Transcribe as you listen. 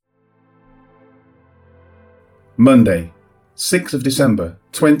Monday, 6th of December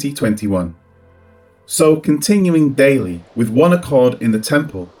 2021. So continuing daily with one accord in the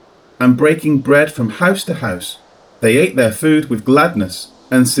temple, and breaking bread from house to house, they ate their food with gladness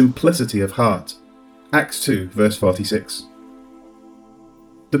and simplicity of heart. Acts 2 verse 46.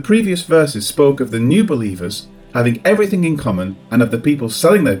 The previous verses spoke of the new believers having everything in common and of the people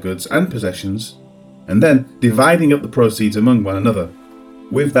selling their goods and possessions, and then dividing up the proceeds among one another.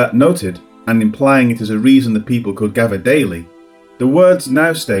 With that noted, and implying it as a reason the people could gather daily, the words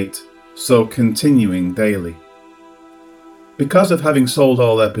now state, so continuing daily. Because of having sold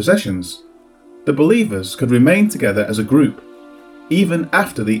all their possessions, the believers could remain together as a group, even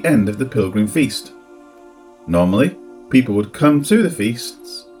after the end of the pilgrim feast. Normally, people would come to the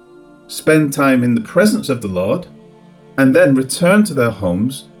feasts, spend time in the presence of the Lord, and then return to their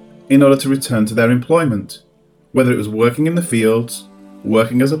homes in order to return to their employment, whether it was working in the fields,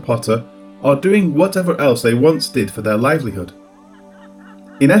 working as a potter, or doing whatever else they once did for their livelihood.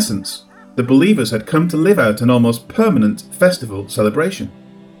 In essence, the believers had come to live out an almost permanent festival celebration.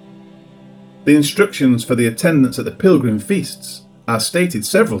 The instructions for the attendance at the pilgrim feasts are stated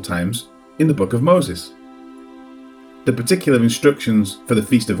several times in the book of Moses. The particular instructions for the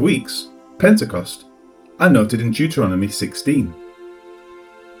Feast of Weeks, Pentecost, are noted in Deuteronomy 16.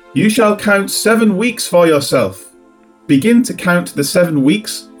 You shall count 7 weeks for yourself. Begin to count the 7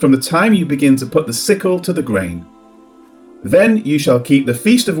 weeks from the time you begin to put the sickle to the grain. Then you shall keep the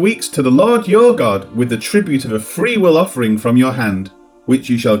Feast of Weeks to the Lord your God with the tribute of a freewill offering from your hand, which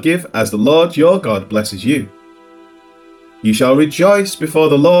you shall give as the Lord your God blesses you. You shall rejoice before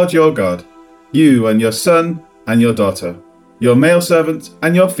the Lord your God, you and your son and your daughter, your male servant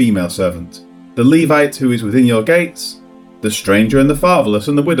and your female servant, the Levite who is within your gates, the stranger and the fatherless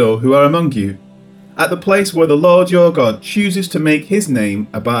and the widow who are among you, at the place where the Lord your God chooses to make his name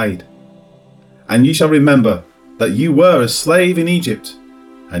abide. And you shall remember that you were a slave in Egypt,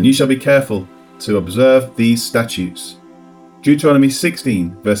 and you shall be careful to observe these statutes. Deuteronomy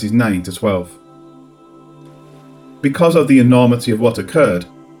 16 verses 9 to 12. Because of the enormity of what occurred,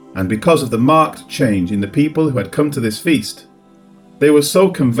 and because of the marked change in the people who had come to this feast, they were so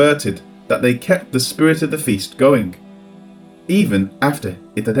converted that they kept the spirit of the feast going, even after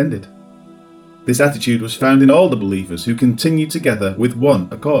it had ended. This attitude was found in all the believers who continued together with one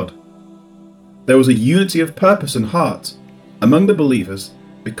accord. There was a unity of purpose and heart among the believers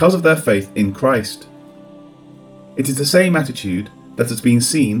because of their faith in Christ. It is the same attitude that has been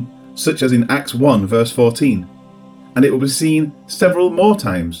seen, such as in Acts 1 verse 14, and it will be seen several more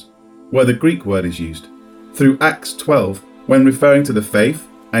times where the Greek word is used, through Acts 12 when referring to the faith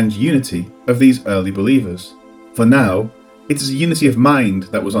and unity of these early believers. For now, it is a unity of mind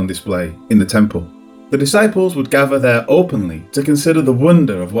that was on display in the temple. The disciples would gather there openly to consider the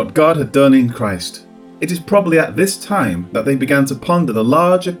wonder of what God had done in Christ. It is probably at this time that they began to ponder the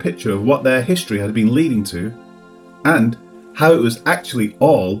larger picture of what their history had been leading to, and how it was actually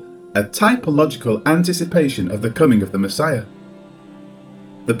all a typological anticipation of the coming of the Messiah.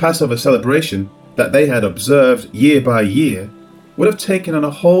 The Passover celebration that they had observed year by year would have taken on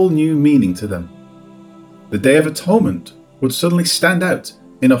a whole new meaning to them. The Day of Atonement would suddenly stand out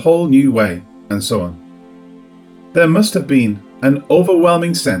in a whole new way, and so on. There must have been an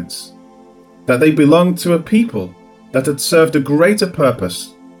overwhelming sense that they belonged to a people that had served a greater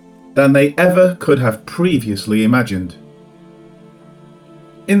purpose than they ever could have previously imagined.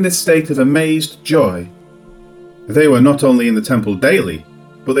 In this state of amazed joy, they were not only in the temple daily,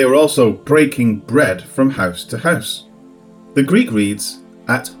 but they were also breaking bread from house to house. The Greek reads,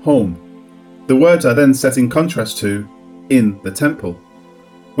 at home. The words are then set in contrast to, in the temple.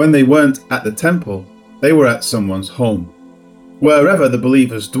 When they weren't at the temple, they were at someone's home. Wherever the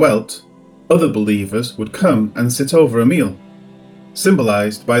believers dwelt, other believers would come and sit over a meal,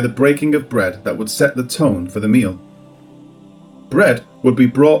 symbolized by the breaking of bread that would set the tone for the meal. Bread would be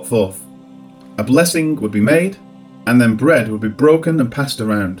brought forth, a blessing would be made, and then bread would be broken and passed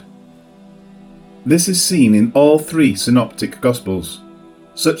around. This is seen in all 3 synoptic Gospels,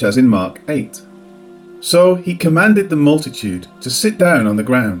 such as in Mark 8. So he commanded the multitude to sit down on the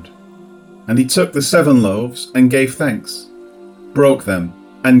ground, and he took the 7 loaves and gave thanks, broke them,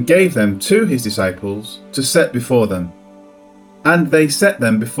 and gave them to his disciples to set before them. And they set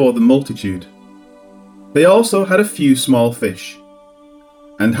them before the multitude. They also had a few small fish,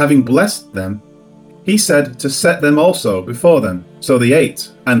 and having blessed them, he said to set them also before them. So they ate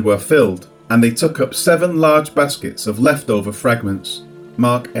and were filled, and they took up 7 large baskets of leftover fragments.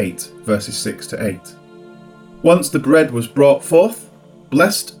 Mark 8 verses 6 to 8. Once the bread was brought forth,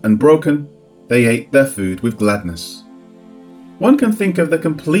 blessed and broken, they ate their food with gladness. One can think of the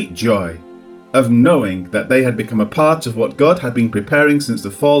complete joy of knowing that they had become a part of what God had been preparing since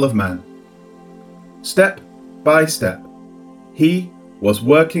the fall of man. Step by step, he was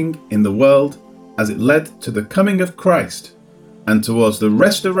working in the world as it led to the coming of Christ and towards the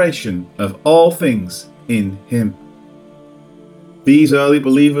restoration of all things in him. These early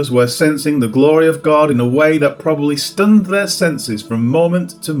believers were sensing the glory of God in a way that probably stunned their senses from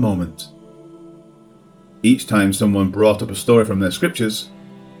moment to moment. Each time someone brought up a story from their scriptures,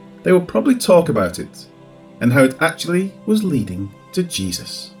 they would probably talk about it and how it actually was leading to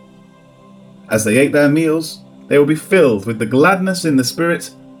Jesus. As they ate their meals, they would be filled with the gladness in the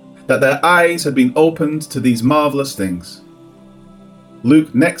spirit that their eyes had been opened to these marvelous things.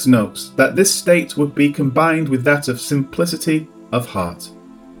 Luke next notes that this state would be combined with that of simplicity of heart.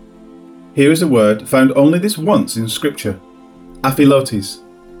 Here is a word found only this once in Scripture, aphilotes.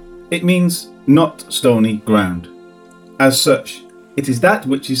 It means not stony ground. As such, it is that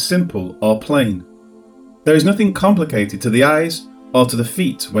which is simple or plain. There is nothing complicated to the eyes or to the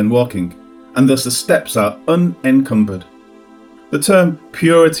feet when walking, and thus the steps are unencumbered. The term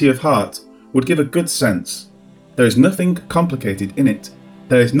purity of heart would give a good sense. There is nothing complicated in it.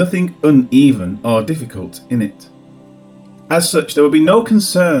 There is nothing uneven or difficult in it. As such, there will be no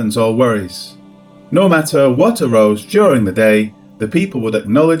concerns or worries. No matter what arose during the day, the people would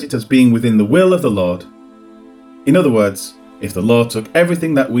acknowledge it as being within the will of the Lord. In other words, if the Lord took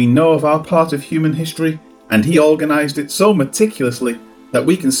everything that we know of our part of human history and he organized it so meticulously that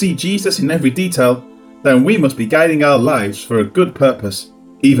we can see Jesus in every detail, then we must be guiding our lives for a good purpose,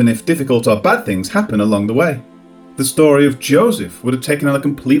 even if difficult or bad things happen along the way. The story of Joseph would have taken on a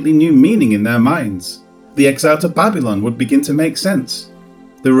completely new meaning in their minds. The exile to Babylon would begin to make sense.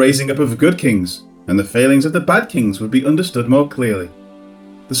 The raising up of good kings and the failings of the bad kings would be understood more clearly.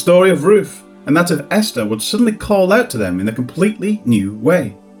 The story of Ruth and that of Esther would suddenly call out to them in a completely new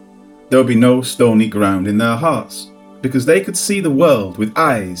way. There would be no stony ground in their hearts, because they could see the world with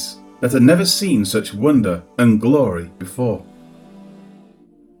eyes that had never seen such wonder and glory before.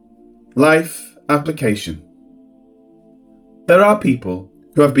 Life application. There are people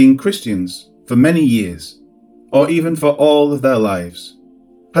who have been Christians for many years, or even for all of their lives,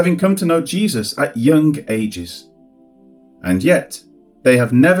 having come to know Jesus at young ages. And yet, they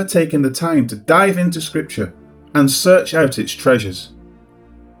have never taken the time to dive into Scripture and search out its treasures.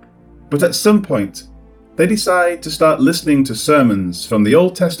 But at some point, they decide to start listening to sermons from the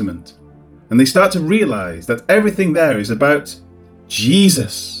Old Testament, and they start to realize that everything there is about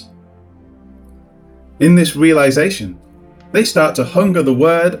Jesus. In this realization, they start to hunger the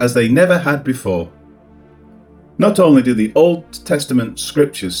Word as they never had before. Not only do the Old Testament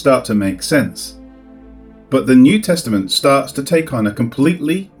scriptures start to make sense, but the New Testament starts to take on a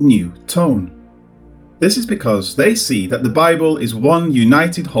completely new tone. This is because they see that the Bible is one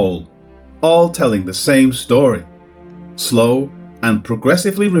united whole, all telling the same story, slow and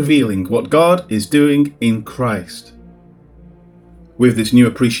progressively revealing what God is doing in Christ. With this new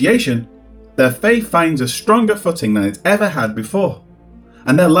appreciation, their faith finds a stronger footing than it ever had before,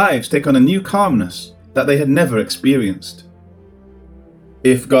 and their lives take on a new calmness that they had never experienced.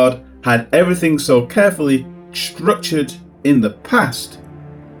 If God had everything so carefully structured in the past,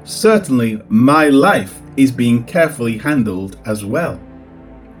 certainly my life is being carefully handled as well.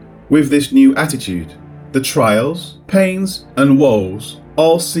 With this new attitude, the trials, pains, and woes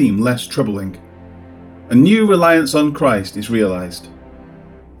all seem less troubling. A new reliance on Christ is realized,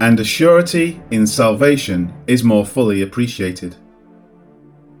 and a surety in salvation is more fully appreciated.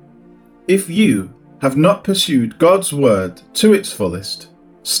 If you have not pursued God's Word to its fullest,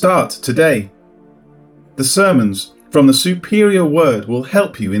 start today. The sermons from the Superior Word will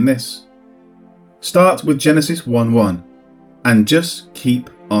help you in this. Start with Genesis 1:1 and just keep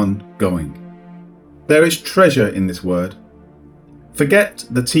on going. There is treasure in this Word. Forget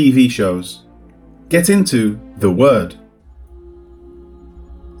the TV shows. Get into the Word.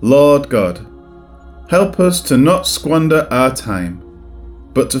 Lord God, help us to not squander our time,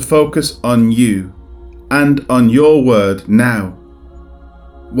 but to focus on you and on your Word now,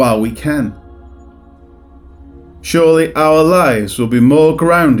 while we can. Surely our lives will be more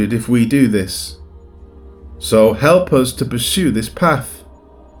grounded if we do this. So help us to pursue this path.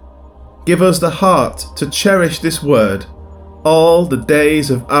 Give us the heart to cherish this Word all the days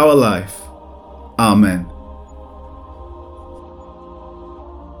of our life. Amen.